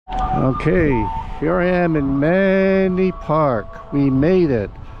Okay, here I am in Manly Park. We made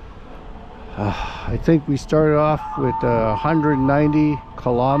it. I think we started off with 190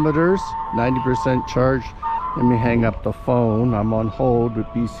 kilometers, 90% charge. Let me hang up the phone. I'm on hold with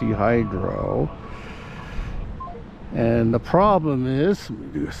BC Hydro. And the problem is, let me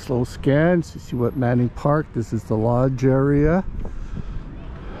do a slow scan to see what Manly Park, this is the lodge area.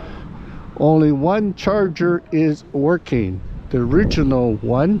 Only one charger is working. The original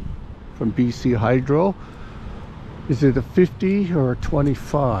one from BC Hydro. Is it a 50 or a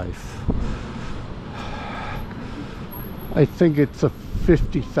 25? I think it's a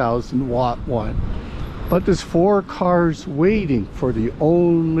 50,000 watt one. But there's 4 cars waiting for the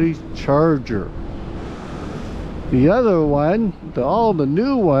only charger. The other one, all the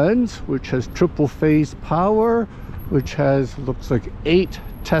new ones, which has triple phase power, which has, looks like 8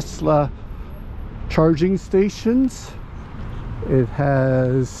 Tesla charging stations. It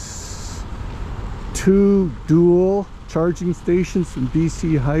has 2 dual charging stations from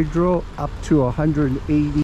BC Hydro up to 180